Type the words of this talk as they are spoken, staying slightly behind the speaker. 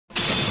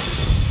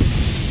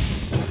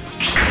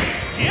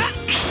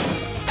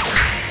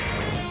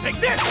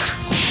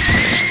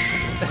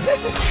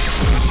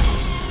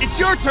it's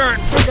your turn.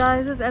 Hey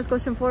guys, this is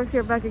Esco4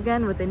 here back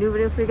again with a new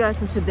video for you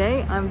guys. And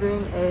today I'm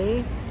doing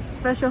a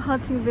special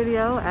hunting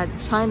video at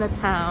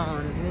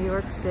Chinatown, New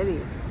York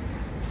City.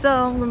 So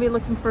I'm gonna be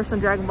looking for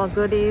some Dragon Ball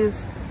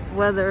goodies,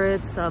 whether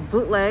it's a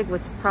bootleg,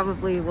 which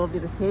probably will be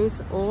the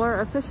case, or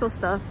official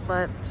stuff.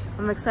 But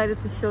I'm excited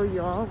to show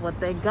you all what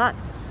they got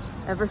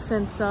ever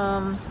since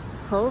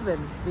COVID,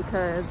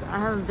 because I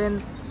haven't been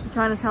to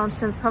Chinatown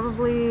since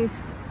probably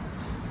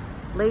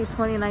late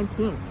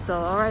 2019. So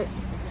all right,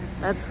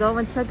 let's go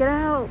and check it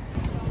out.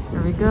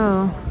 There we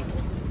go.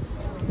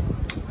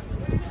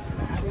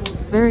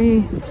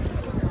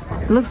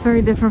 It looks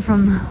very different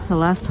from the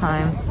last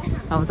time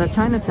I was at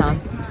Chinatown.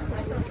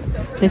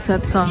 They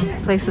set some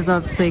places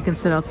up so you can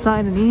sit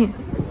outside and eat.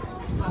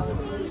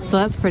 So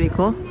that's pretty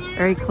cool.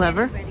 Very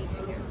clever.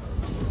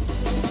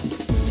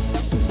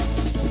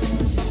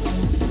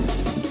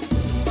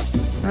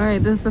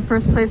 Alright, this is the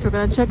first place we're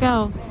gonna check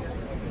out.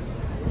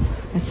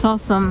 I saw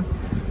some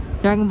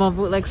Dragon Ball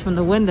bootlegs from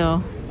the window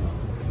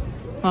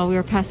while we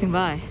were passing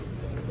by.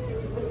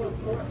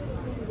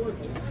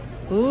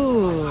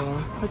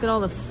 Ooh, look at all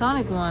the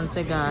Sonic ones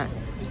they got.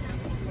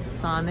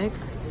 Sonic,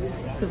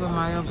 Super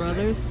Mario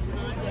Brothers.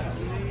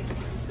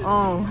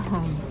 Oh,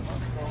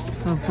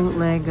 a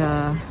bootleg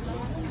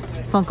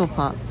Funko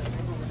Pop.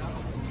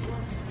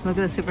 Look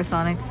at the Super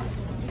Sonic.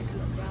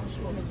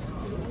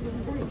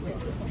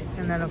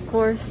 And then of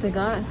course they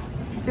got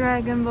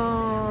Dragon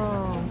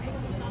Ball.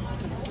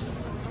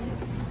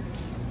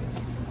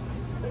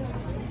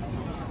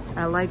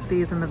 I like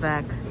these in the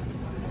back.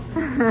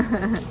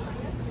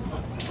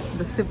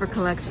 The Super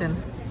Collection.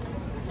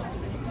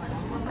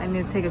 I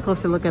need to take a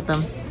closer look at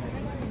them.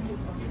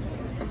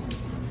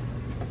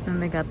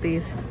 And they got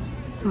these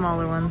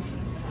smaller ones.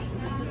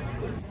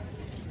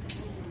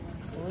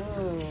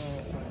 Ooh.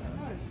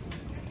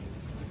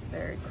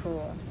 Very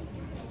cool.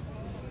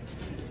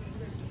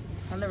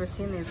 I've never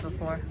seen these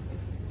before.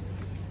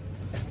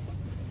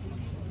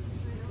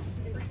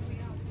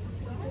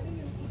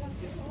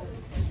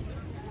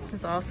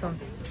 It's awesome.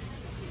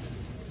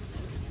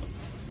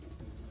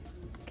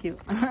 Cute.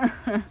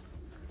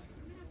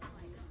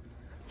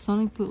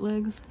 Sonic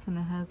bootlegs, and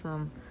it has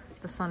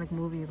the Sonic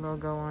movie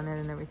logo on it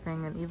and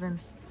everything, and even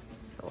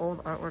the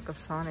old artwork of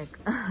Sonic.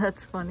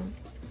 That's funny.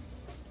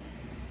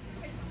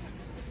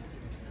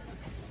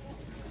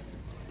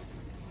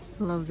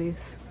 Love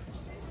these.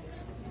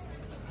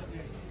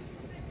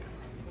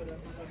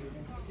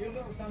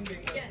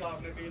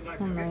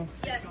 Oh, nice.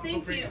 Yes,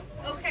 thank you.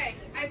 Okay,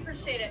 I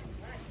appreciate it.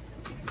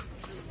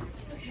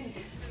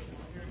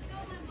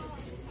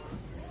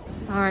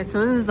 All right,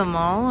 so this is the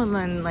mall, and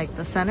then like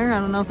the center. I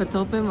don't know if it's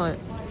open, but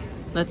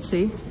let's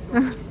see.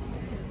 It's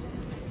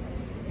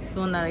the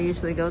one that I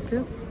usually go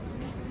to.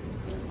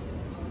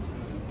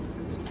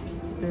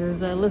 This is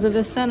the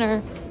Elizabeth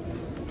Center.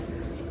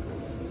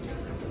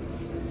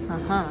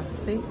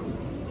 See?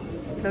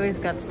 They always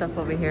got stuff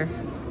over here.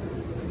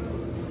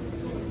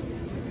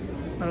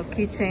 Little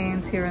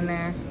keychains here and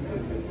there.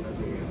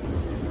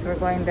 So we're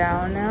going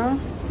down now.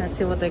 Let's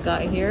see what they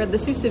got here.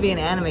 This used to be an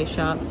anime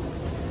shop.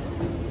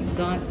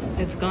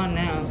 It's gone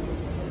now.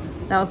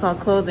 Now it's all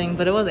clothing,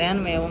 but it was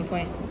anime at one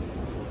point.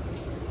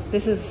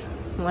 This is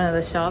one of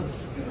the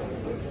shops.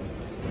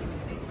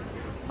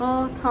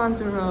 Oh,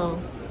 Tanjiro.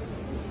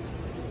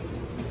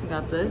 We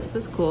got this.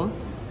 This is cool.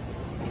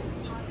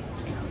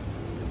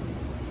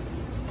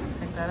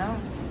 Check that out.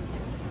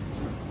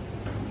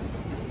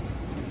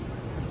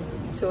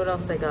 See what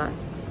else they got.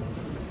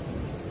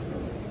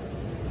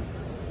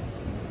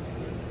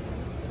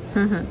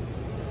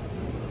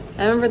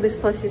 I remember these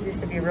plushies used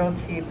to be real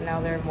cheap. Now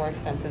they're more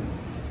expensive.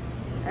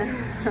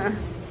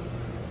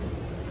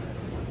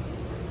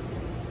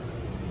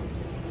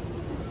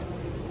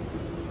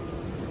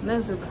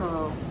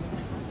 Nezuko.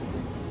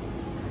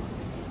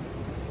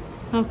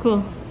 Oh,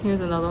 cool.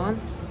 Here's another one.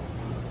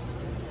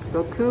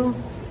 Goku.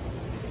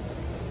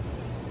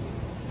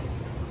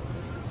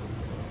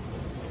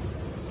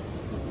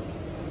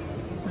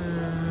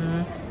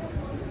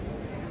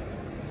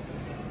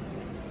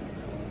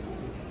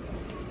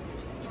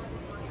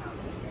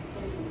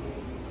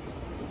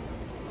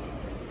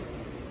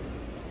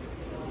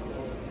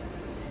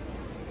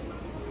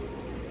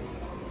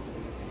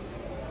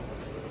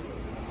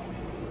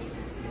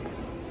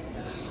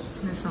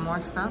 There's some more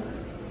stuff.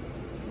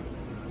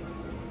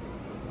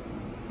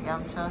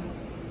 Yamcha.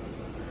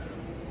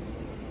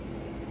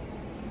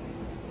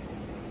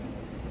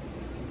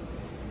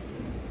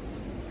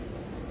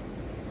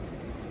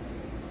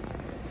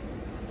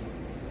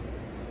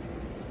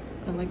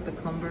 I like the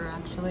Cumber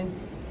actually.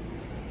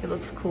 It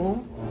looks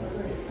cool.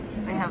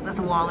 They have this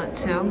wallet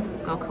too,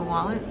 Goku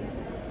wallet.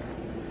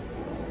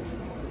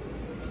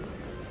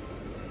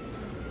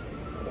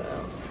 What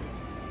else?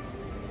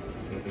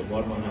 The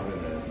bottom one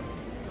having the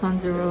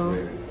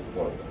Tanjiro.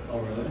 Oh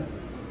really?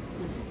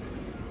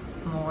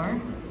 More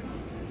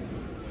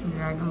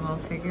Dragon Ball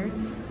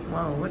figures.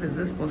 Whoa, what is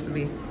this supposed to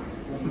be?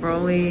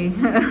 Broly,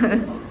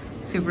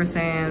 Super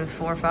Saiyan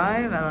 4-5?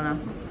 I don't know.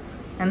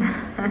 And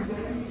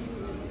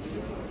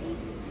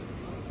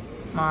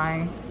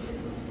my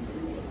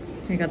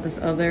They got this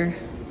other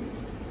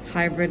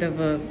hybrid of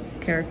a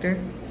character.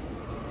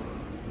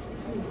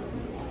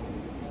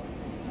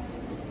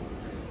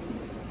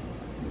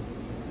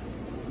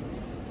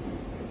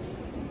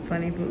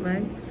 Funny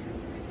bootlegs.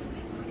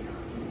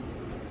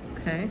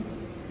 Okay.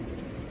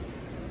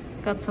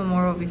 Got some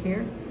more over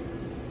here.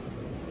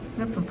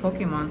 Got some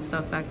Pokemon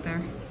stuff back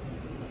there.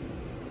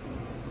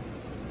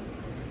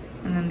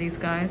 And then these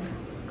guys,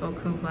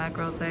 Goku Black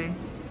Rose, and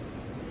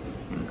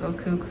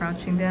Goku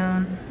crouching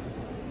down.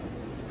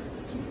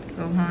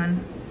 Gohan.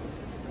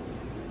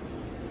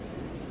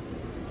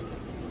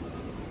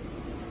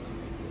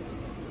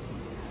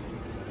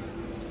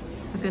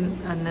 Look at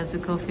a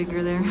Nezuko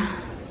figure there.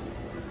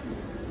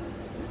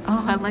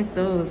 Oh, I like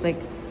those, like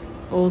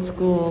old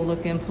school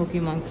looking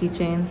Pokemon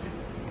keychains.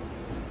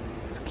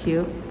 It's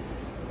cute.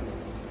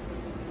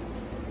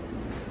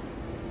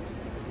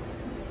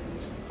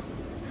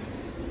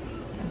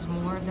 There's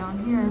more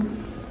down here.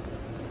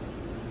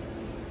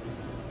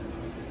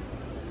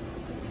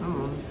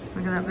 Oh,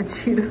 look at that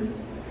Vegeta.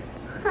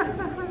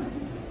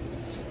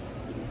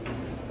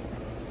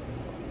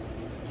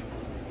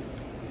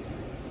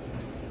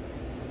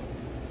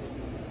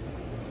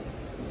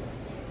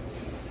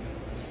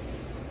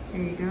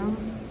 There you go.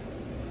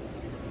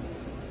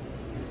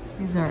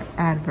 These are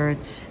Adverge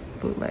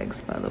bootlegs,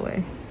 by the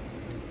way,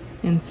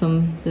 and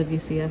some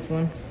WCS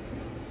ones.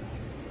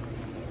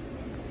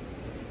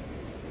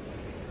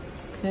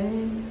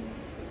 Okay.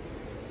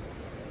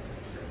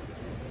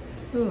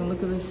 Ooh,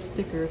 look at this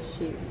sticker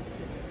sheet.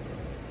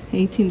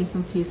 18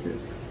 different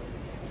pieces.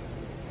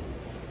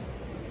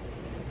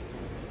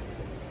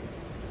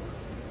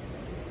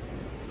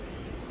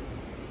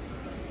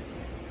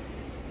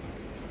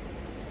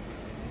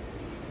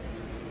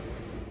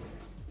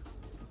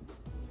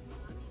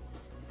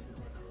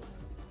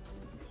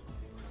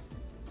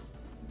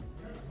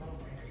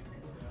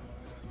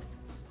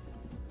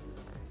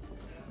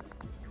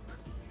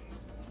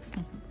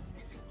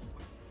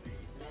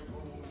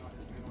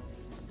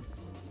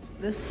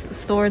 This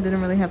store didn't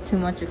really have too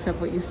much except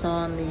what you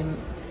saw in the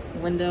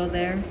window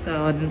there,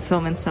 so I didn't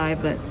film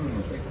inside, but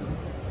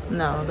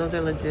no, those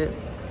are legit.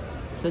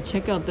 So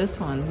check out this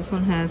one. This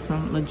one has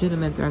some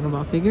legitimate Dragon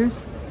Ball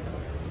figures.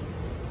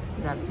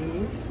 We got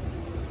these.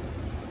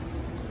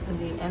 And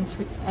the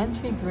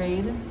entry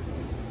grade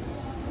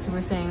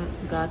Super Saiyan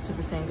God,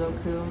 Super Saiyan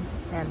Goku,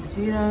 and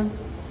Vegeta.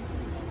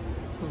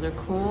 Those are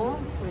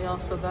cool. We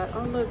also got,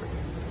 oh look,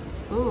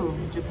 ooh,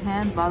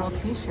 Japan bottle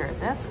t-shirt.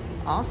 That's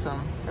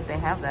awesome that they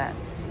have that.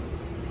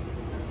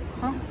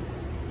 Huh?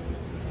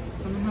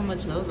 I wonder how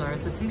much those are.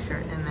 It's a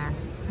t-shirt in there.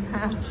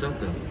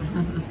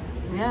 Something.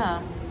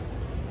 Yeah.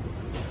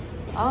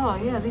 Oh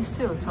yeah, these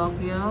two.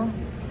 Tokyo,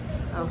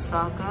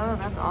 Osaka.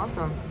 That's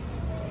awesome.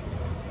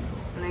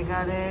 And they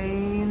got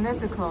a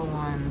Nezuko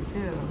one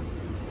too.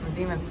 A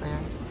Demon Slayer.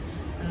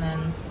 And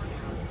then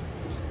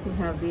we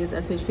have these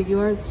SH Figure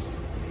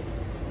Arts.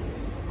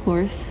 Of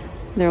course.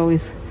 They're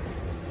always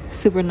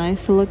super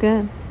nice to look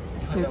at.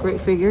 They're great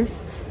figures.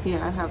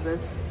 Yeah, I have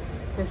this.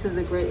 This is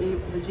a Great Ape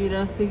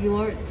Vegeta Figure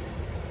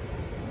Arts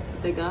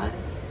they got.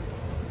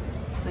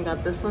 They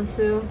got this one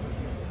too.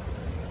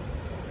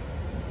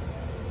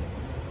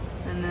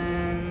 And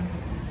then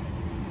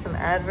some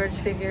Adverge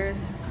figures.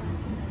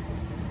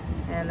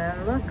 And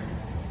then look,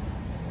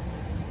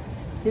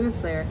 Demon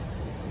Slayer.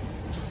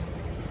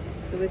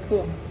 It's really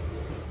cool.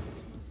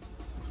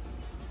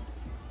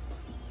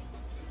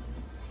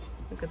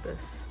 Look at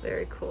this,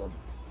 very cool.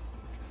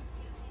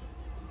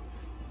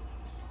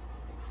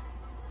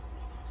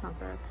 It's not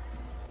bad.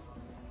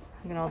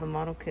 Look at all the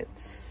model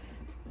kits.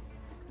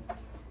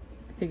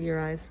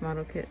 Figurized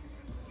model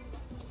kits.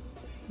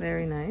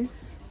 Very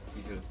nice.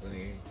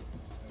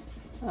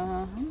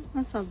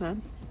 That's not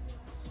bad.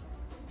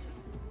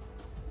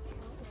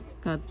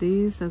 Got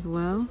these as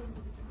well.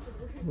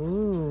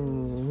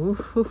 Ooh.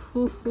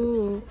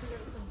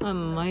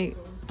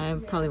 I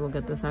probably will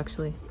get this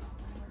actually.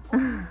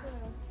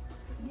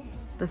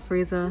 The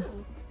Frieza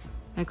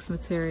X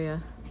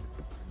Materia.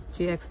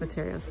 GX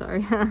Materia,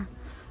 sorry.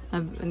 I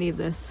need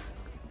this.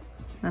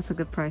 That's a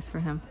good price for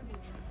him.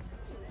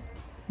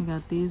 We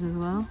got these as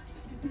well.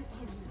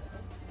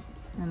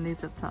 And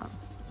these up top.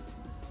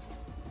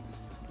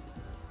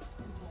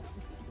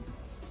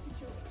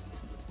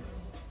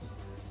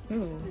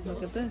 Ooh,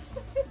 look at this.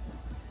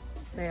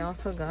 They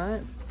also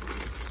got,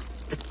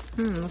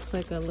 looks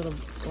like a little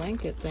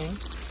blanket thing.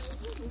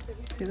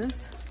 See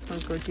this? From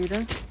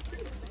Gogeta.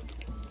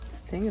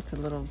 I think it's a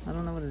little, I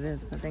don't know what it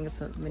is. I think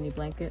it's a mini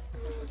blanket.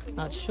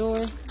 Not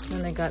sure.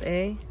 Then they got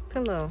a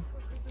pillow.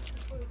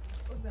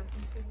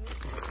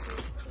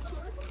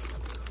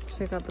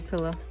 Check out the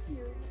pillow.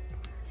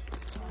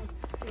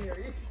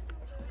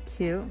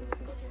 Cute.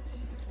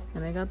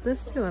 And they got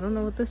this too. I don't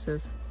know what this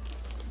is.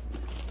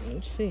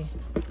 Let's see.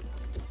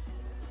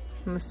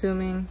 I'm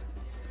assuming,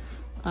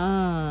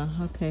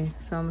 okay,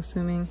 so I'm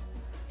assuming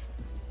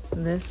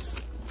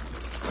this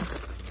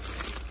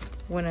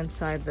went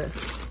inside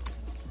this.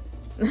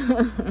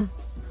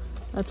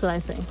 That's what I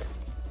think.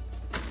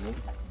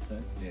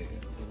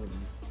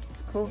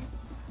 It's cool.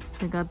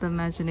 They got the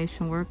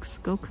Imagination Works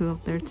Goku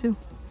up there too.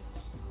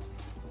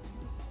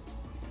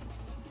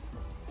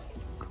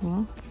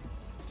 Cool.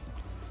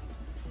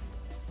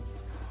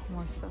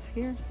 More stuff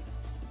here.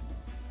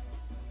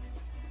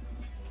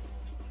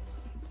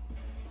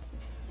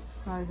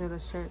 Oh, these are the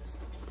shirts.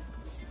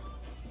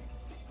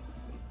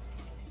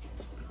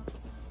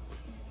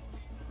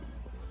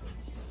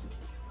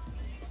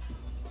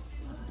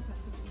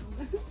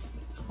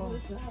 Cool.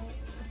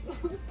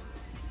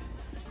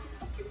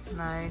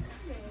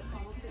 Nice.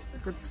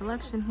 Good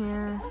selection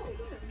here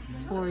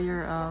for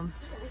your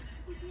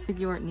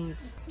figure art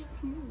needs.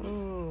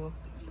 Ooh.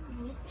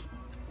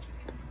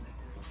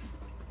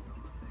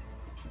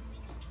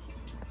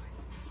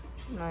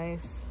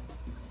 Nice.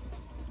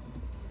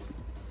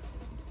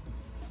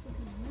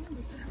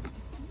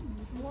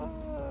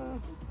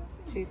 Whoa.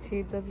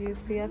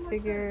 GTWCF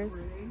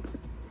figures.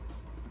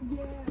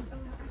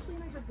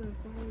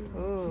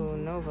 Ooh,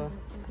 Nova.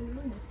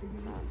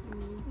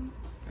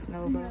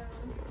 Nova.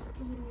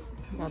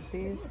 Got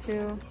these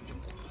two.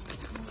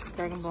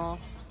 Dragon Ball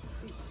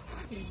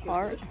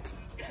art.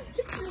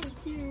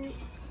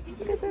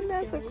 Look at the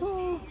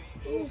Nezuko.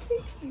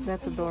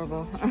 That's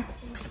adorable.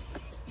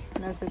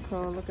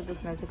 Nezuko, look at this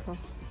Nezuko.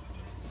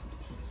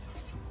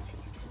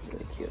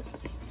 Really cute.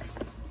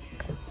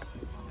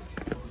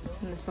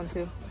 And this one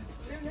too.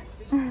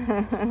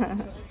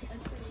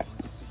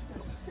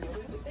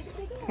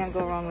 Can't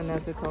go wrong with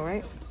Nezuko,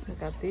 right? We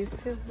got these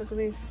two. Look at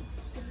these.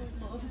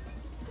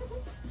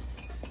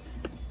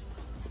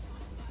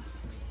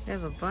 They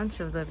have a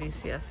bunch of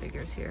WCF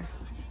figures here.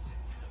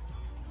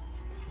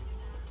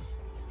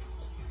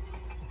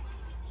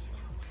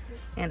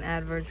 And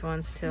Adverge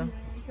ones too.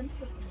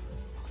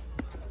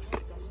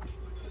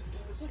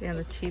 Yeah,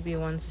 the chibi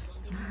ones.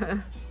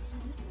 I'm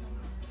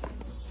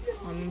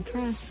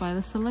impressed by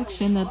the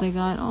selection that they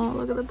got. Oh,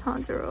 look at the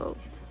Tanjiro.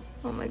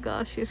 Oh my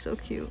gosh, she's so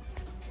cute.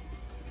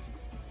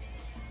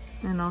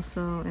 And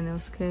also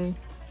Inosuke.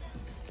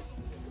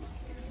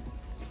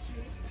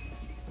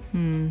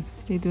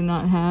 They do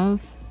not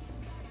have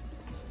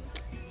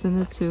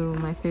Zenitsu,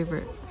 my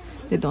favorite.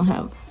 They don't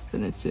have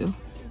Zenitsu.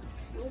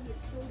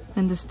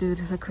 And this dude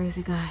is a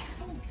crazy guy.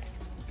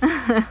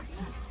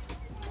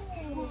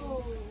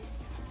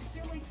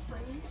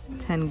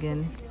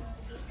 Tengen.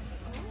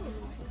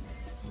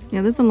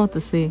 Yeah, there's a lot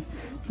to see.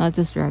 Not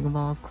just Dragon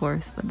Ball, of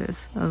course, but there's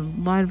a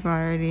wide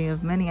variety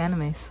of many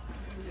animes.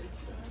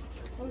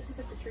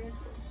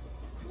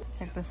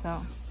 Check this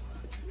out.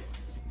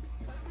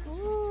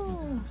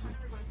 Ooh.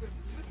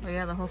 Oh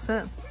yeah, the whole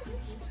set.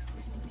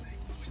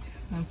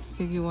 And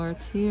figure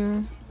arts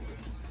here.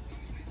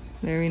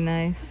 Very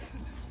nice.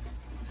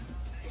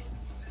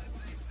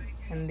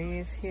 And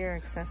these here,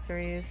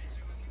 accessories.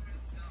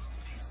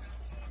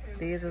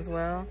 These as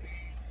well.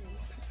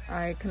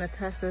 I can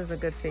attest this is a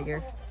good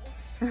figure.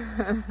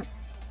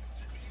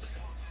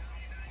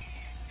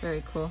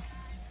 Very cool.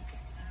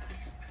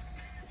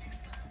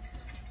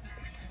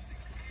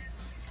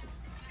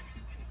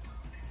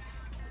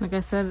 Like I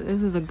said,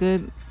 this is a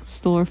good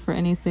store for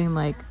anything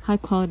like high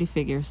quality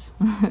figures.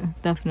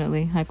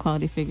 Definitely high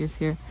quality figures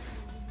here.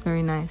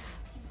 Very nice.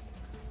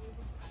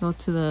 Go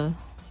to the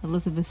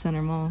Elizabeth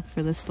Center Mall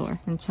for this store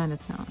in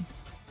Chinatown.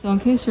 So in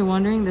case you're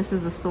wondering, this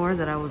is the store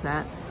that I was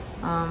at.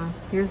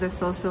 Here's their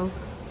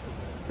socials.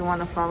 If you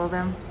want to follow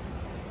them,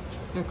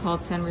 they're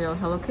called Sanrio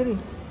Hello Kitty.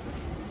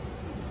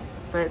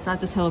 But it's not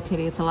just Hello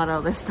Kitty, it's a lot of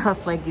other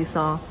stuff like you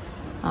saw.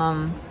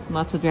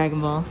 Lots of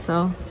Dragon Ball,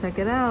 so check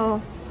it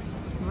out.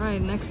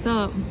 Alright, next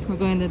up, we're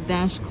going to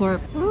Dash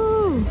Corp.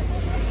 Woo!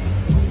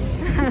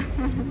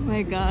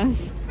 My gosh.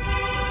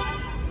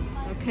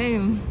 Okay,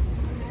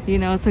 you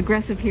know, it's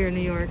aggressive here in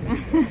New York.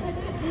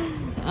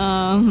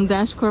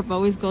 Dash Corp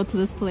always go to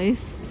this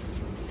place.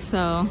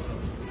 So,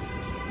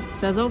 it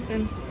says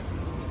open.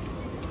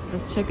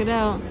 Let's check it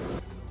out.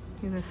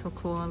 These are so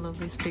cool, I love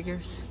these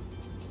figures.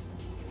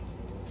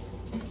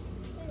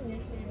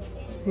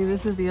 See,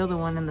 this is the other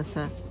one in the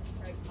set.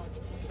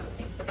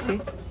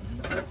 See?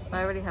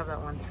 I already have that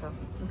one, so.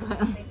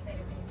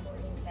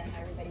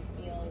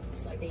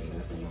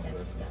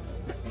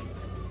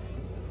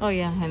 Oh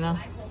yeah, I know.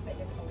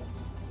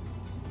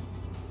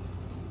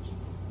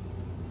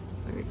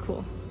 Very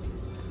cool.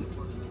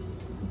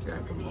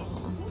 Dragon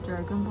Ball.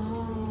 Dragon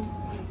Ball.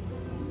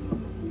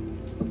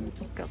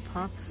 Got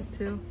Pops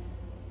too.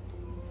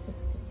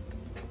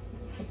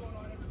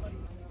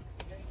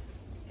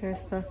 There's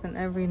stuff in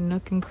every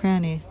nook and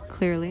cranny,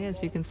 clearly,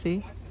 as you can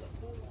see.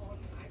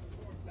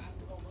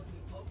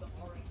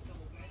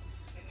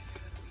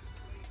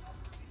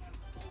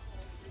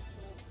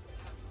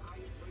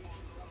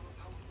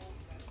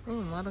 Oh,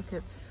 model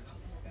kits.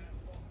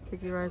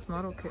 Figurized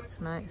model kits,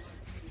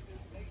 nice.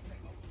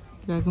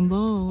 Dragon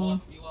Ball.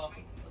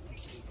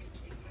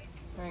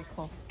 Very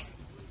cool.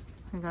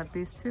 I got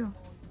these too.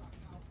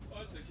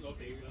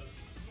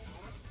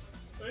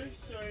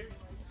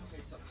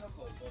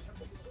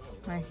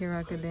 My Hero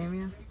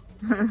Academia.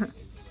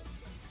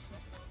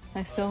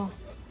 I still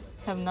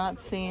have not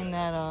seen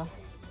that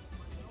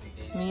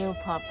Mew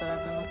pop that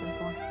I've been looking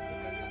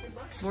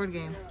for. Board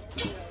game.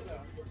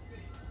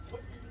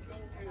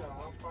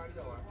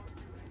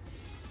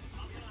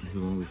 the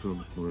one we saw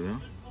over there?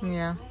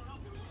 Yeah.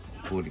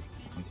 40.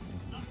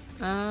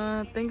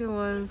 I think it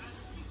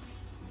was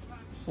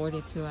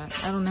 42. I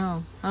don't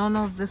know. I don't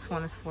know if this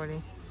one is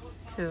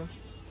 42.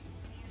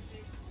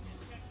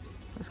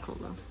 That's cool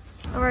though.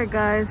 Alright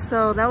guys,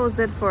 so that was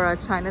it for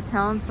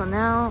Chinatown. So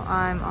now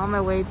I'm on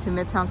my way to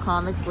Midtown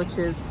Comics, which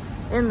is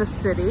in the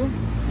city.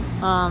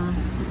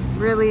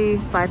 Really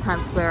by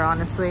Times Square,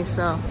 honestly.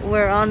 So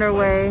we're on our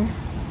way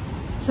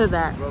to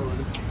that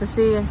to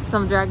see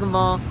some Dragon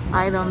Ball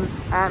items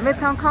at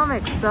Midtown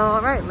Comics. So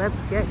alright,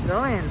 let's get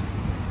going.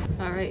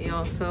 Alright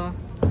y'all, so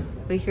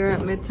we're here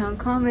at Midtown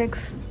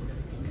Comics.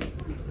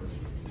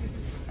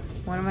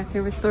 One of my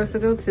favorite stores to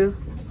go to.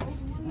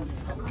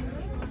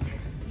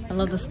 I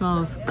love the smell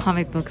of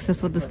comic books.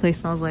 That's what this place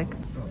smells like.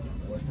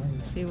 Let's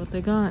see what they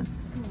got.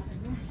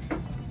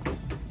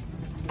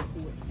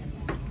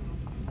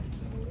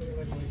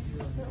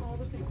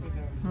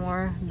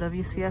 More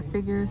WCF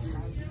figures.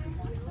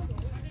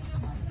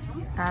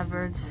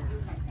 Average.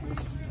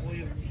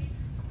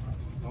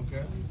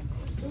 Okay.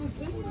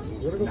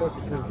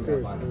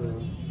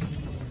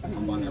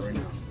 I'm on that right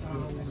now.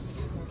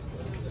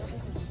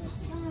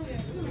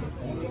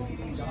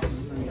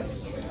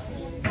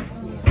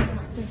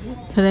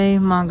 Today,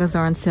 mangas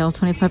are on sale,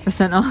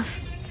 25% off.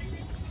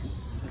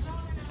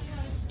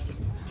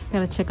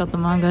 Gotta check out the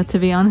manga, to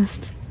be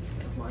honest.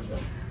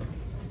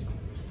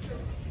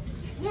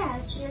 Yeah,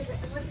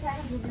 what side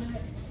of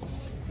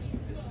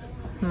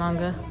it?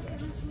 Manga.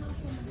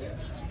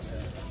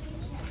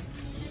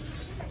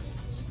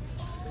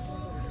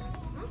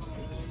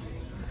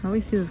 I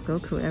always see this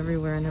Goku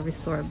everywhere in every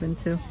store I've been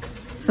to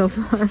so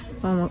far.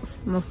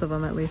 Almost, most of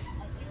them at least.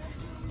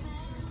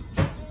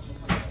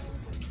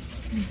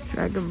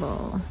 Dragon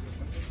Ball.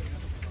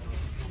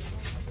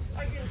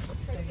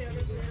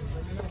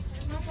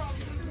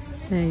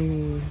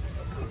 Hey.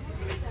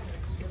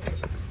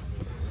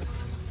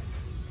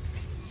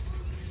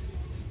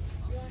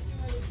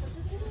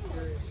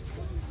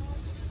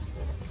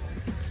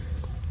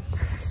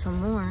 Some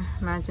more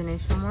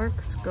Imagination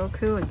Works.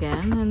 Goku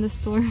again in the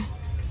store.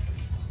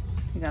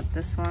 We got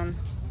this one.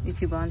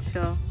 Ichiban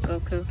Show.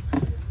 Goku.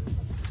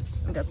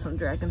 We got some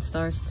Dragon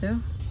Stars too.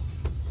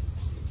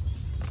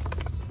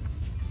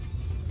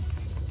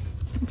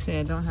 Actually,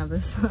 I don't have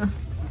this. I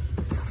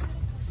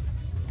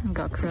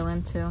got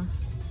Krillin too.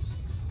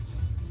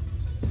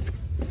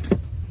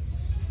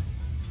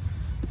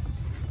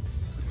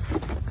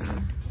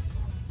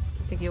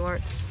 Figure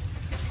Arts.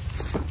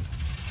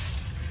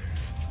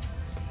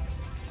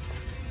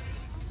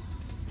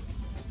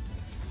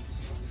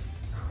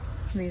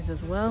 These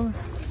as well.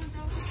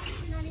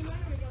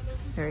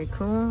 Very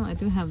cool. I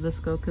do have this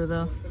Goku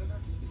though.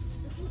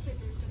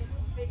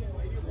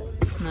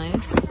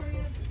 Nice.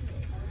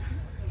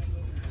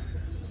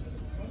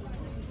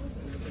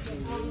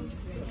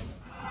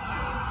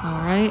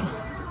 Alright,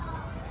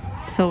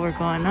 so we're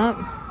going up.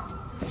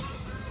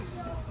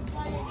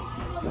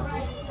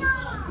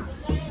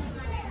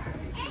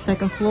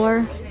 Second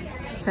floor,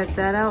 check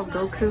that out,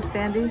 Goku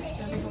standee.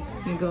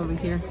 You go over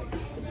here.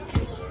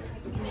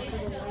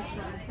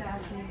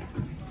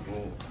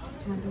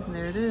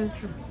 There it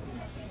is,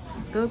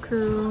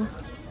 Goku.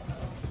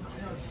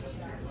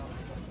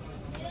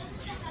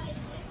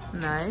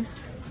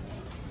 Nice.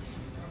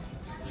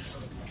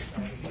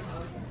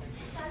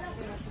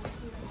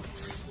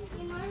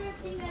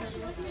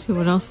 See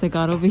what else they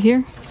got over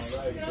here.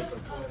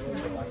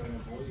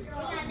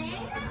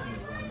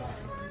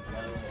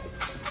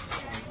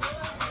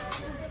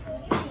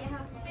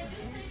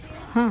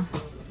 Huh.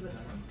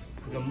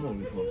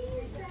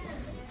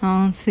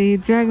 I don't see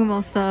Dragon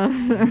Ball stuff.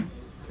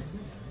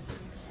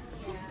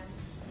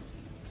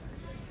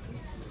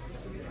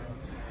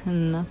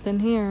 Nothing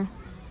here.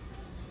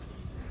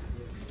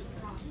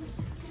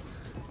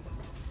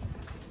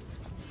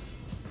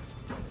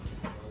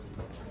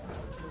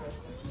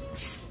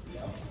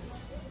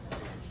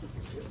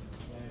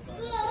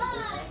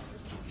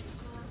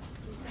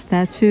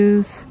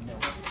 Statues.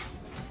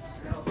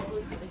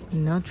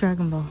 No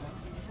Dragon Ball.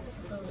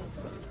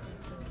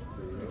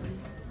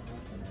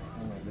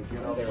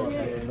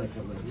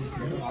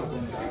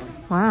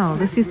 Wow,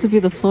 this used to be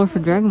the floor for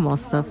Dragon Ball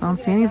stuff. I don't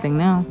see anything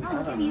now.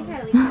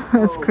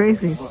 That's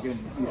crazy.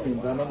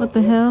 What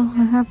the hell?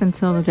 What happened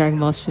to all the Dragon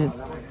Ball shit?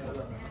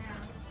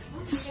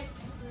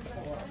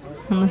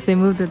 Unless they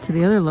moved it to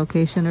the other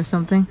location or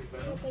something.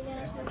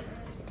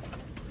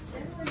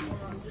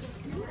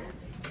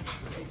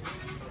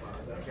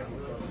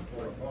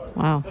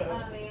 Wow.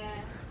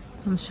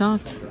 I'm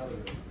shocked.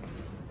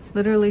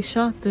 Literally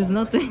shocked. There's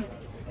nothing.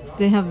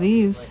 They have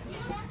these.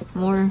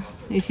 More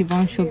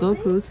Ichiban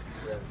Shogokus.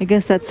 I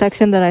guess that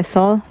section that I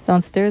saw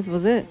downstairs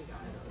was it.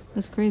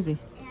 That's crazy.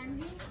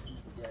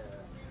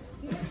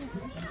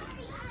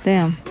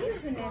 Damn.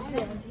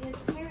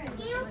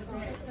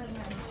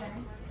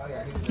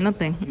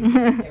 Nothing.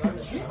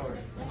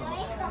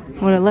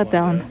 What a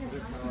letdown.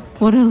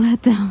 What a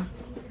letdown.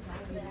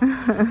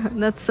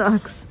 That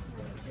sucks.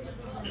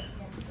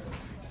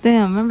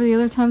 Damn, remember the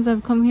other times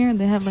I've come here?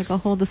 They have like a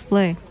whole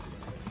display.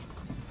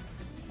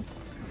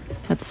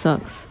 That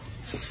sucks.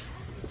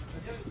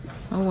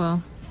 Oh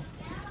well.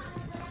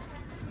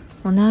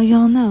 Well, now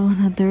y'all know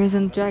that there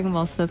isn't Dragon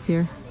Ball stuff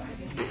here.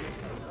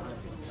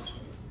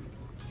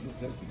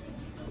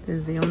 This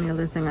is the only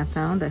other thing I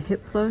found. A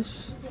hit plush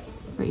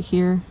right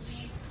here.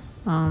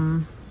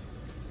 Not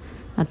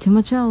too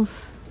much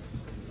else.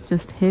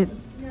 Just hit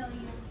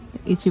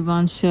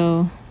Ichiban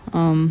show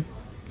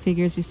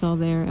figures you saw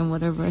there and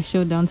whatever I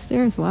showed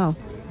downstairs. Wow.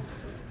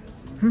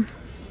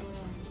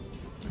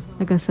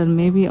 Like I said,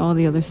 maybe all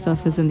the other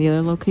stuff is in the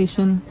other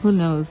location. Who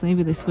knows?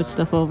 Maybe they switched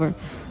stuff over.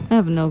 I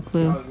have no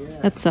clue.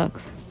 That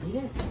sucks.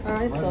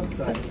 Alright, so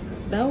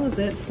that was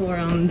it for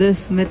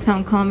this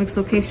Midtown Comics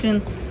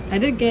location. I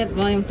did get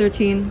volume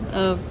 13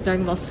 of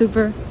Dragon Ball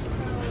Super.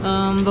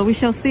 But we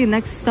shall see.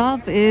 Next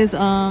stop is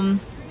Bookoff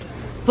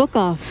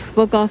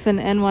in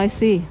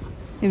NYC.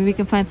 Maybe we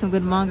can find some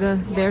good manga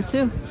there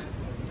too.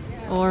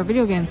 Or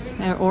video games.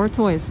 Or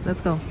toys.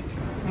 Let's go.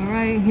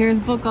 Alright,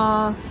 here's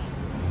Bookoff.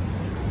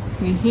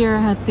 We're here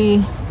at the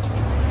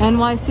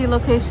NYC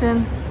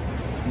location.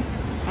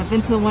 I've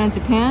been to the one in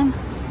Japan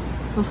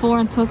before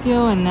in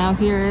Tokyo, and now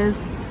here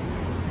is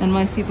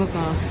NYC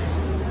Bookoff.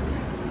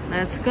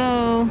 Let's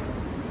go.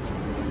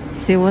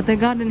 See what they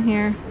got in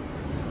here.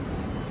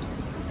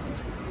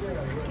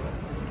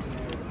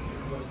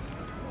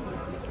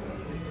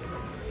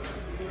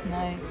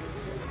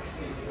 Nice.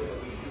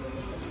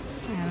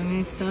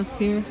 Anime stuff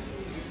here.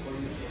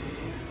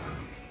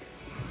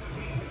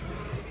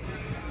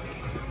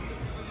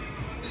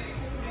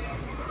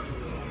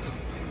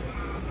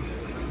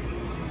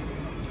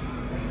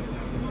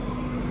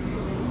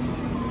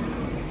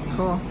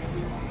 Cool.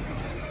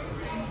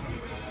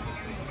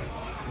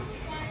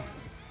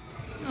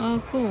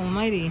 Oh, cool.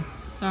 Mighty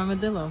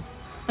Armadillo.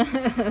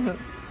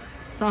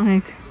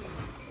 Sonic.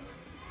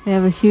 They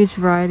have a huge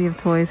variety of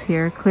toys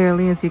here,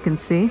 clearly, as you can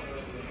see.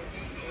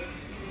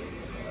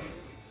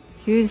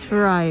 Huge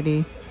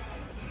variety.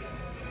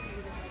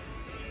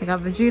 I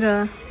got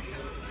Vegeta.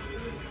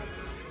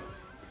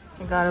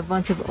 I got a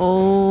bunch of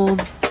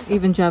old,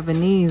 even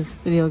Japanese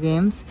video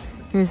games.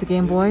 Here's the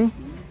Game Boy.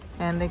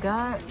 And they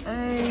got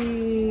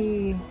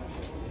a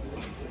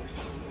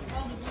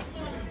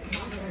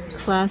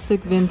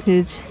classic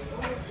vintage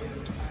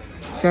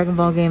Dragon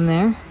Ball game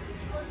there.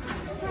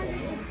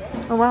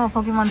 Oh wow,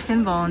 Pokemon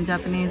Pinball in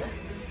Japanese.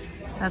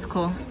 That's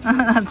cool.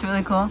 That's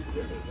really cool.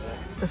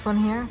 This one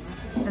here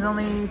is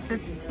only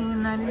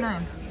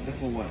 $15.99. This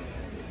one what?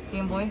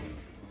 Game Boy.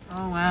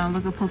 Oh wow,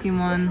 look at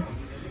Pokemon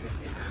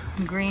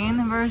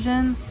Green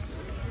version.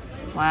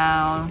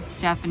 Wow,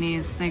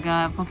 Japanese. They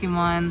got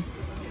Pokemon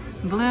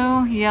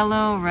Blue,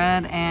 Yellow,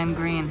 Red, and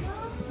Green.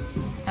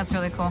 That's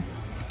really cool.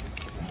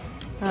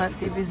 Got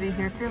DBZ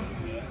here too.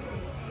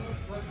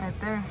 Right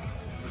there.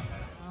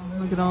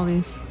 Oh, look at all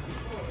these.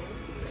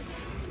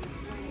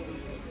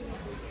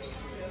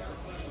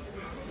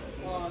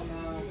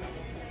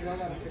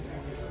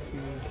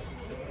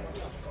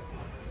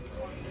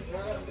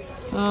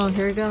 Oh,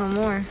 here we go,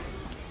 more.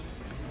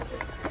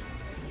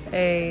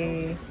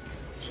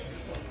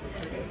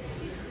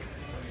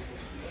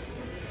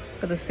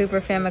 For the Super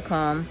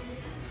Famicom.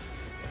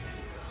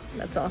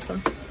 That's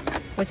awesome.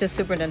 Which is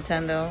Super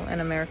Nintendo in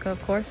America,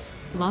 of course.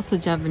 Lots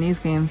of Japanese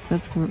games.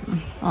 That's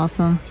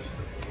awesome.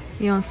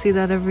 You don't see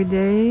that every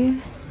day.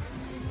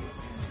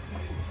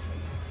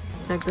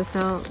 Check this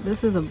out.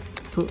 This is a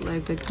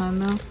bootleg big time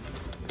though.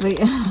 But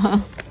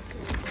yeah.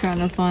 Trying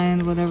to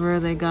find whatever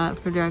they got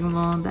for Dragon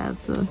Ball.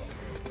 That's a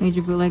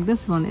major bootleg.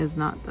 This one is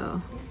not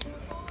though.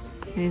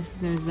 Okay, so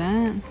there's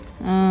that.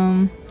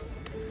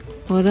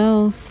 What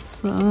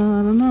else? I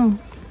don't know.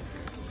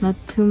 Not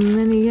too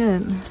many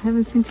yet. I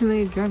haven't seen too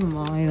many Dragon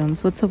Ball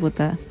items. What's up with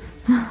that?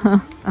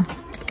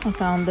 I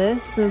found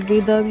this. A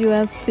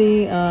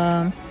BWFC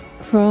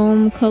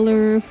Chrome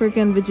Color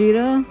freaking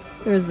Vegeta.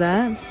 There's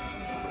that.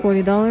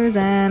 $40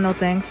 and no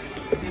thanks.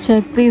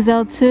 Check these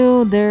out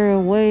too. They're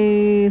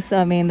way,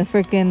 I mean, the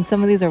freaking,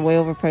 some of these are way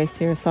overpriced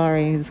here.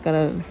 Sorry, just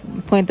gotta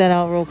point that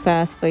out real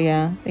fast. But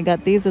yeah, they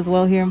got these as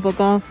well here in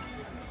Bookoff.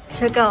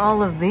 Check out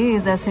all of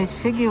these SH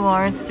Figure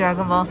Arts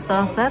Dragon Ball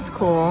stuff. That's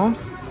cool.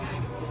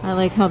 I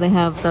like how they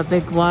have the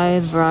big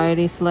wide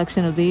variety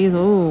selection of these.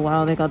 Oh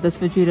wow, they got this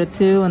Vegeta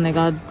too, and they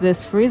got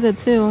this Frieza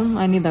too.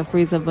 I need that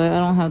Frieza, but I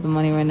don't have the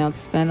money right now to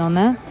spend on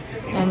that.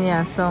 And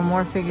yeah, so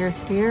more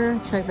figures here.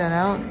 Check that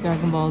out.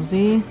 Dragon Ball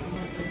Z.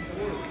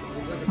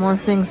 More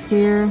things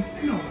here.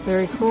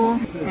 Very cool.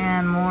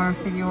 And more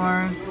figure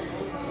arts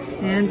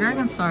and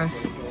Dragon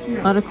Stars.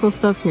 A lot of cool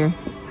stuff here.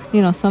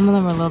 You know, some of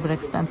them are a little bit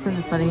expensive,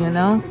 just letting you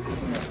know.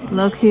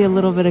 Low-key a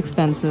little bit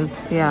expensive,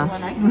 yeah.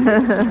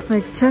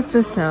 Like, check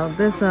this out.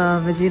 This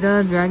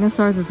Vegeta Dragon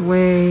Stars is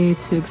way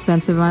too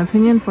expensive in my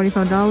opinion.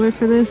 $45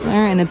 for this.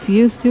 Alright, and it's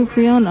used to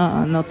pre-owned?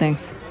 No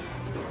thanks.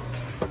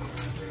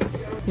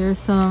 Here's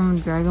some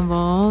Dragon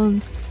Ball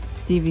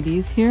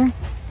DVDs here.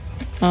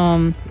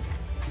 The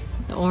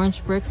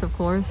orange bricks, of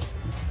course.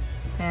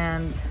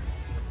 And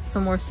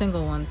some more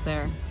single ones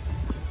there.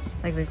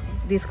 Like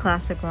these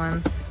classic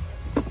ones.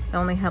 They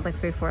only had like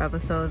 3-4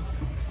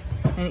 episodes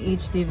in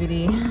each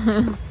DVD.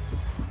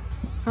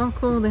 Oh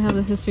cool, they have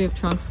the History of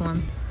Trunks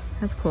one.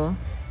 That's cool.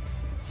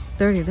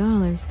 $30.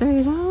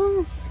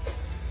 $30?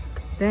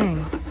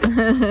 Dang.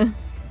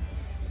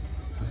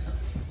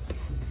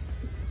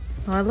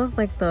 Oh, I love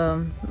like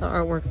the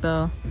artwork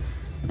though.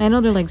 I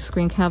know they're like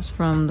screen caps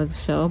from the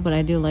show, but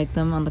I do like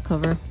them on the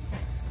cover.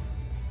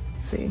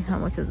 Let's see, how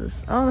much is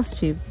this? Oh, that's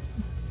cheap.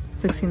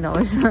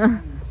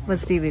 $16.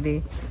 What's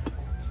DVD?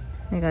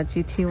 They got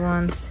GT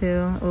ones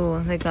too. Oh,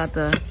 they got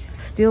the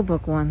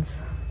Steelbook ones.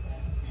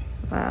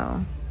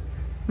 Wow.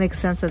 Makes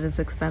sense that it's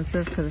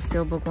expensive because the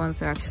Steelbook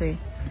ones are actually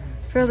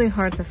fairly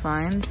hard to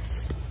find.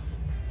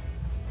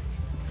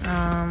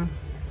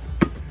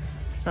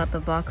 Got the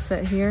box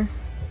set here.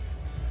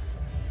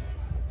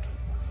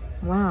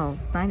 Wow,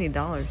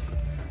 $90.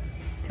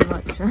 It's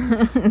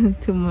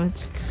too much.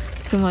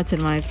 Too much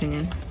in my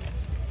opinion.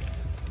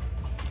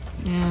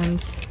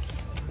 And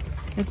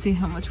let's see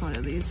how much one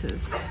of these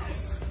is.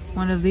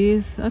 One of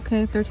these,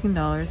 okay,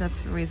 $13.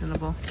 That's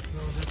reasonable.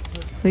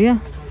 So yeah,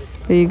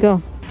 there you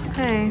go.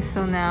 Okay,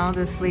 so now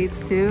this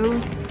leads to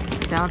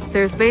the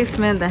downstairs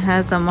basement that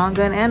has the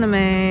manga and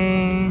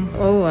anime.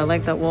 Oh, I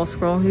like that wall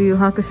scroll. Yu Yu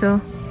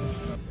Hakusho.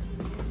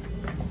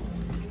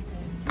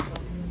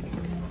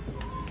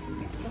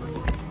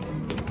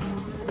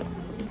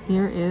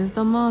 Here is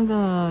the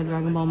manga,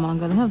 Dragon Ball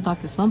manga. They have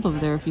Dr. Slump over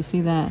there if you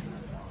see that.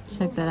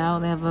 Check that out.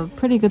 They have a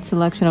pretty good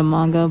selection of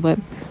manga, but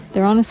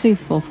they're honestly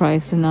full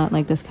price. They're not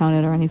like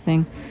discounted or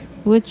anything,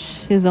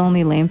 which is the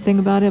only lame thing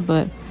about it,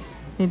 but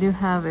they do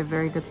have a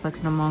very good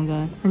selection of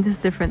manga and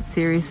just different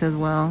series as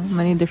well.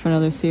 Many different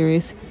other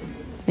series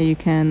that you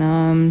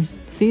can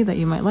see that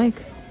you might like.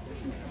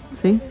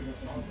 See?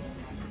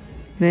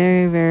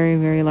 Very, very,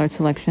 very large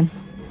selection.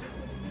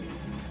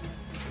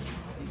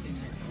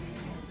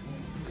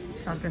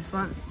 Dr.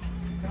 Slump.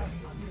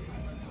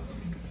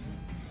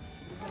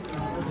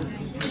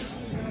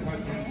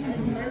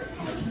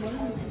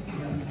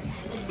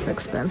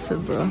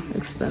 Expensive, bro.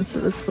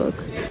 Expensive as fuck.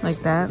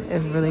 Like that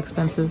is really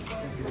expensive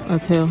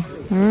as hell.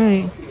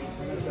 Alright.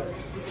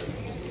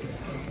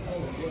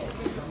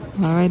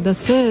 Alright,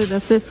 that's it.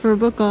 That's it for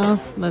Bookoff.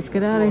 Let's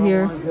get out of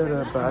here. I get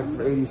a bag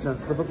for 80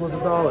 cents. The book was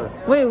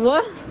 $1. Wait,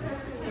 what?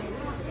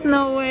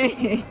 No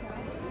way.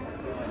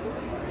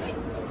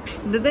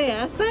 Did they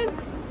ask that?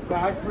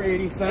 Bag for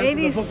 80 cents.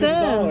 80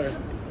 cents.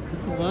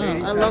 Wow,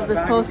 I love this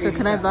poster.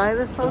 Can I buy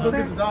this poster? The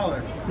book is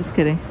 $1. Just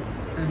kidding.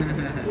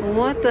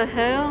 What the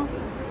hell?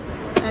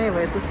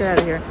 Anyways, let's get out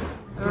of here.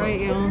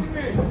 Alright, y'all.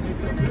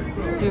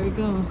 Here we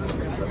go.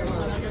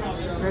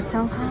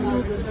 Midtown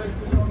Comics.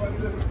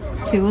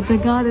 See what they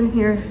got in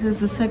here. This is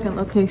the second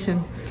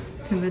location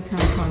to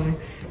Midtown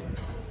Comics.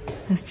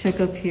 Let's check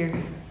up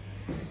here.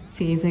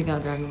 See if they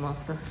got Dragon Ball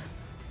stuff.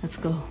 Let's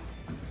go.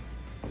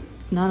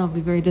 If not, I'll be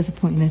very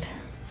disappointed.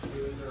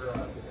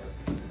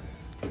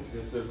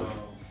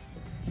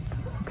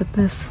 Look at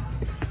this.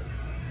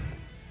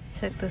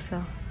 Check this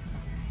out.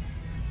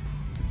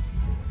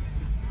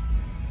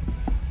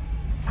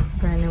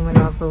 Brand new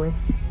Monopoly.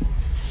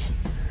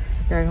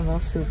 Dragon Ball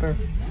Super.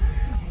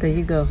 There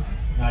you go.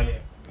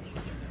 They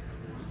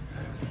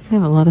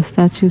have a lot of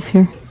statues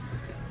here.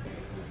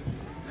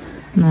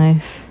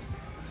 Nice.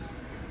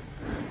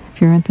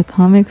 If you're into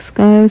comics,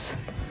 guys,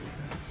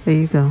 there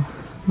you go.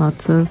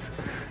 Lots of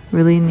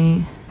really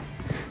neat,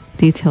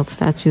 detailed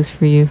statues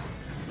for you.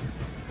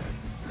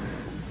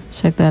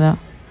 Check that out.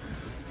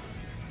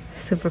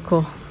 Super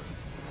cool.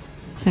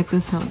 Check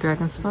this out.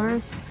 Dragon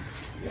Stars.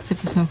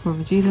 Super Saiyan 4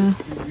 Vegeta.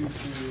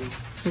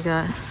 We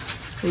got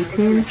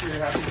 18.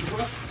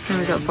 Then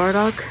we got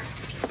Bardock.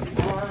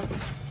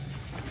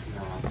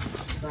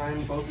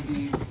 Sign both of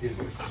these.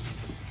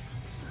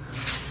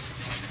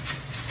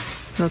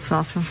 Looks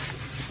awesome.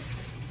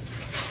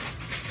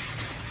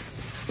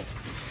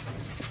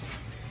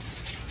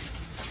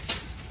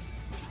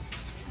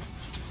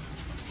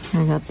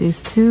 I got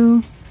these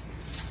two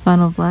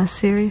Final Blast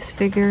series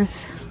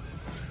figures.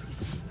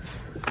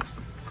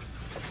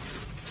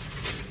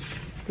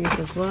 These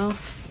as well.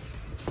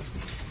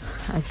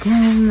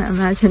 Again,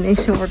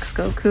 Imagination Works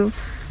Goku.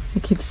 I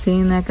keep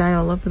seeing that guy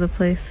all over the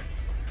place.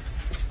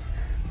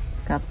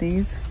 Got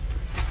these.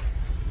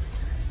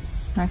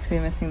 Actually,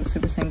 I'm missing the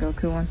Super Saiyan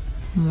Goku one.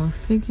 More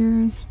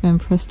figures. Van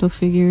Presto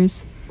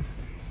figures.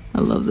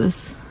 I love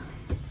this.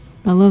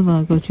 I love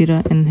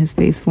Gogeta in his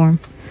base form.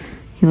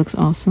 He looks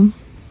awesome.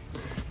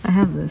 I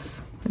have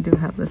this. I do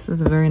have this. This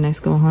is a very nice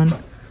Gohan.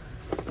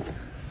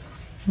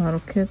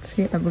 Model kits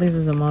here. I believe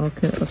there's a model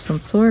kit of some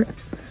sort.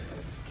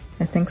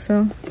 I think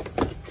so.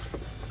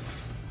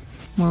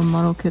 More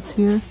model kits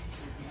here.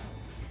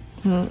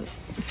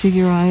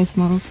 Figurized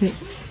model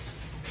kits.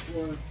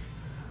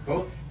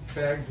 Both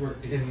bags were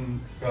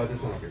in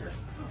this one over here.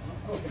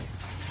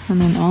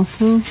 And then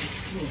also,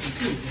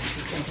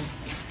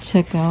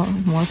 check out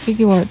more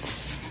figure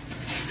arts.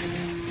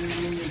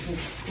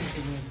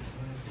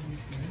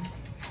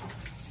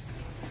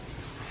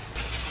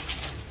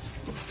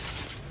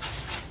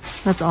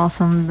 That's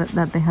awesome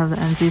that they have the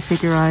MG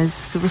Figurized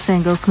Super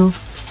Saiyan Goku.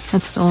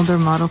 That's the older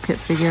model kit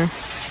figure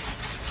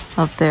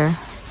up there.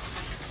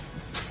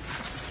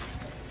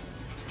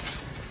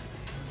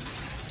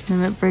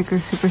 Limit Breaker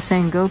Super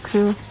Saiyan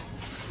Goku.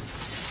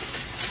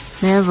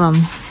 They have a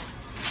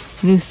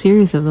new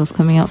series of those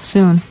coming out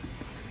soon.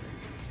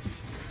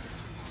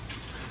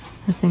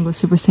 I think with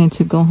Super Saiyan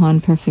 2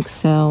 Gohan, Perfect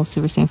Cell,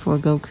 Super Saiyan 4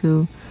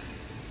 Goku,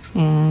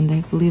 and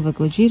I believe a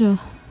Gogeta.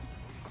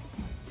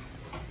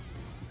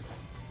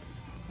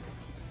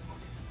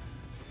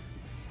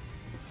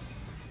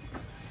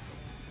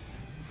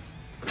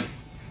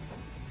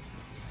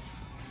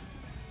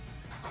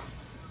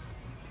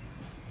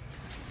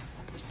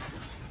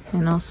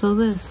 And also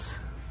this.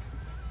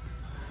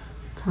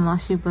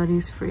 Tamashii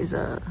Buddies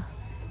Frieza.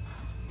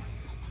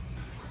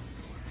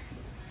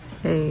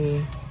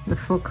 Hey, the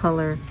full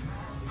color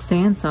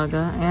Saiyan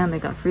Saga, and they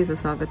got Frieza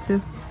Saga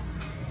too.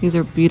 These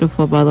are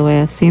beautiful, by the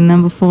way. I've seen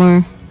them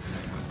before.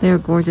 They are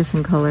gorgeous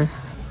in color.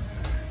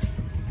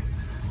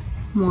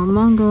 More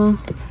manga.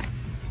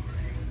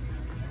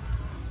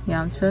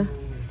 Yamcha.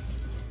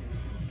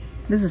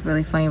 This is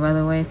really funny, by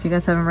the way. If you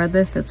guys haven't read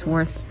this, it's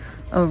worth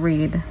a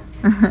read.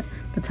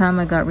 The time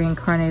I got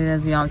reincarnated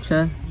as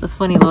Yamcha. It's a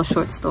funny little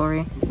short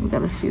story. We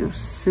got a few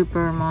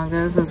super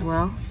mangas as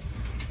well.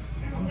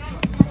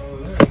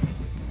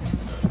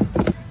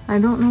 I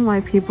don't know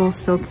why people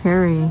still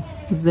carry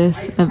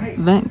this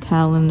event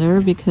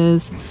calendar,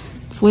 because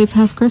it's way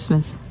past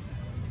Christmas.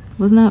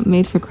 Wasn't that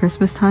made for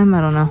Christmas time?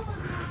 I don't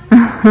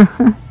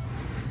know.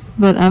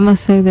 But I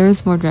must say there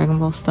is more Dragon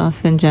Ball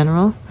stuff in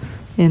general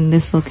in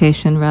this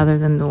location rather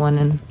than the one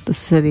in the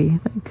city,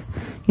 like,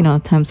 you know,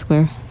 Times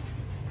Square.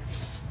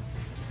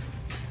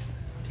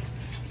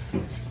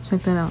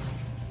 Check that out.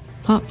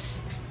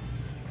 Pops.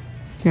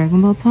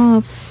 Dragon Ball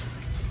Pops.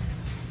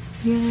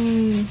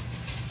 Yay.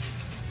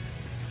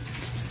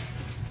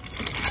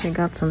 They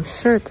got some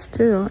shirts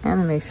too,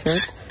 anime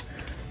shirts.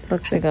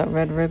 Look, they got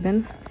Red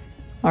Ribbon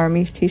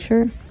Army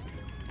t-shirt.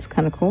 It's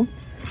kind of cool.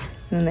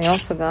 And then they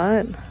also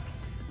got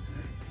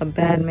a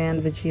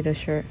Batman Vegeta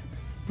shirt.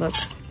 Look.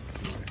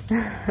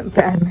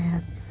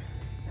 Batman.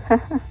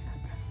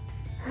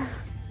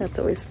 That's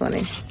always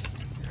funny.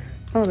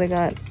 Oh, they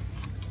got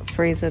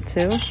Frieza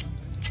too.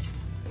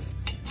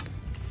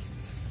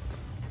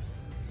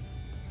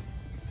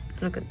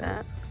 Look at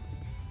that.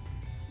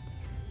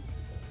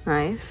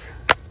 Nice.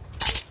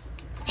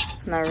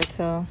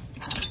 Naruto.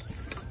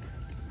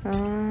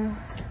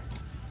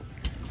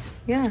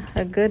 Yeah,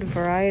 a good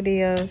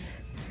variety of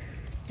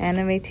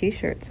anime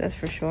t-shirts, that's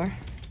for sure.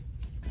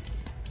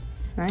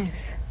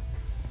 Nice.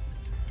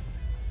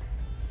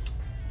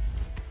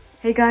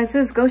 Hey guys,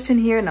 this is Goshen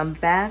here, and I'm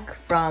back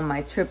from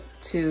my trip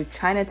to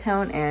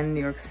Chinatown and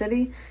New York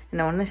City,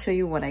 and I want to show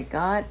you what I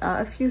got.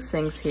 A few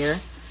things here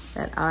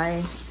that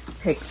I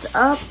picked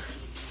up.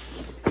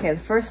 Okay, the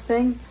first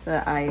thing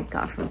that I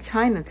got from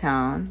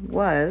Chinatown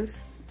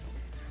was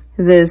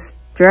this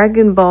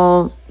Dragon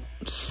Ball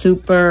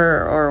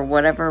Super or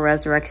whatever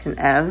Resurrection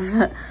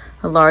Ev,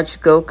 a large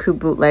Goku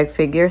bootleg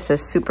figure. It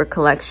says Super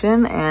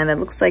Collection, and it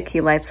looks like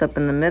he lights up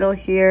in the middle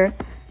here.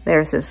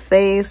 There's his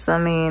face. I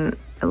mean,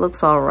 it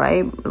looks all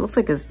right. It looks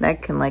like his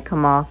neck can like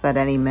come off at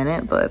any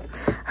minute, but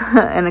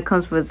and it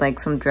comes with like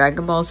some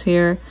Dragon Balls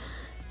here.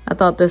 I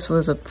thought this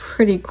was a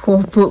pretty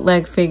cool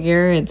bootleg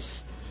figure.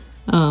 It's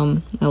a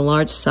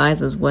large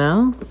size as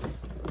well.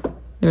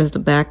 There's the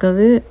back of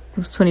it. It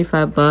was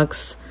 25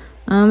 bucks.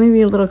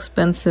 Maybe a little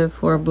expensive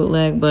for a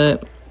bootleg,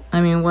 but I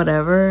mean,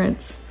 whatever.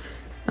 It's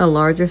a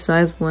larger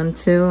size one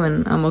too,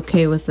 and I'm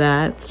okay with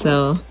that.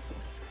 So,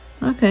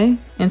 okay,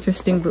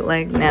 interesting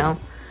bootleg now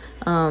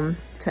to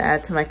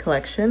add to my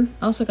collection.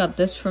 I also got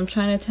this from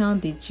Chinatown,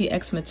 the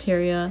GX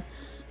Materia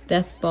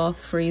Death Ball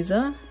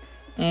Frieza,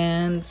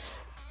 and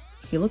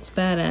he looks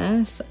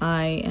badass.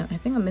 I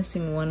think I'm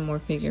missing one more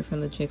figure from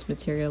the GX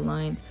Materia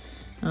line,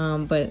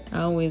 but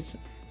I always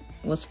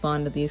was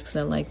fond of these because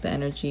I like the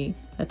energy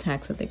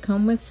attacks that they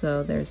come with.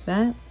 So there's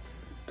that,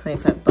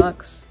 25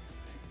 bucks.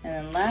 And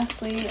then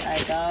lastly,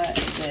 I got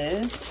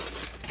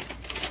this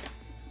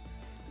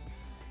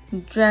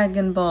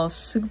Dragon Ball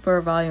Super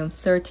Volume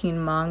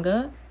 13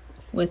 manga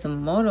with a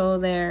moto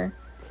there.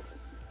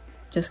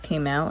 Just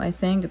came out, I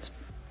think. It's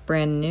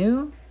brand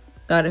new.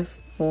 Got it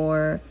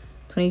for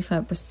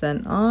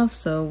 25% off,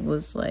 so it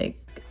was like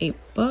 8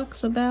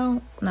 bucks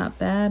about. Not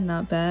bad,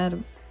 not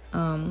bad.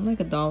 Like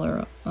 $1,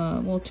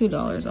 well,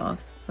 $2 off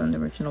from the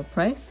original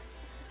price.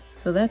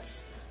 So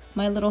that's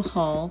my little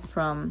haul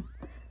from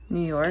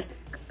New York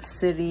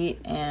City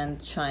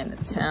and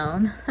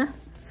Chinatown.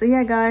 So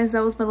yeah, guys,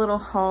 that was my little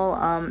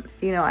haul.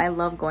 You know, I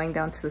love going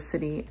down to the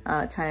city.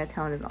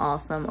 Chinatown is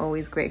awesome.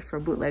 Always great for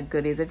bootleg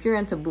goodies. If you're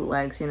into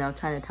bootlegs, you know,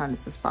 Chinatown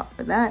is the spot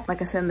for that.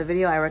 Like I said in the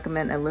video, I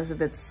recommend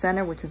Elizabeth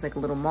Center, which is like a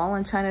little mall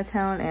in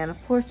Chinatown. And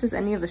of course, just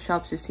any of the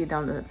shops you see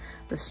down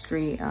the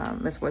street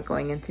is worth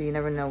going into. You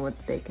never know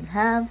what they can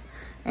have.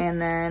 And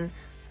then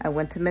I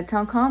went to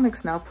Midtown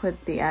Comics, and I'll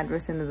put the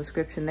address in the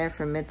description there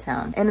for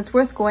Midtown. And it's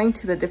worth going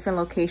to the different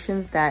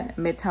locations that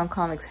Midtown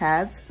Comics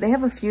has. They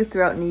have a few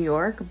throughout New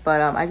York,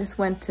 but I just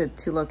went to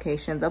 2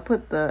 locations. I'll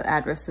put the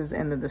addresses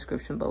in the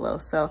description below.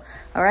 So,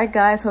 alright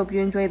guys, hope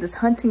you enjoyed this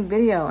hunting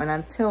video, and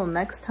until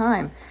next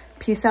time,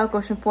 peace out,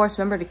 Goshen Force.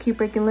 Remember to keep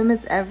breaking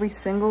limits every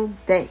single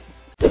day.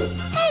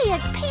 Hey,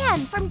 it's Pan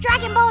from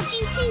Dragon Ball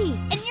GT,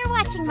 and you're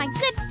watching my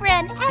good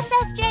friend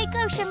SSJ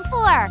Goshen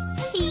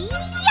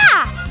 4.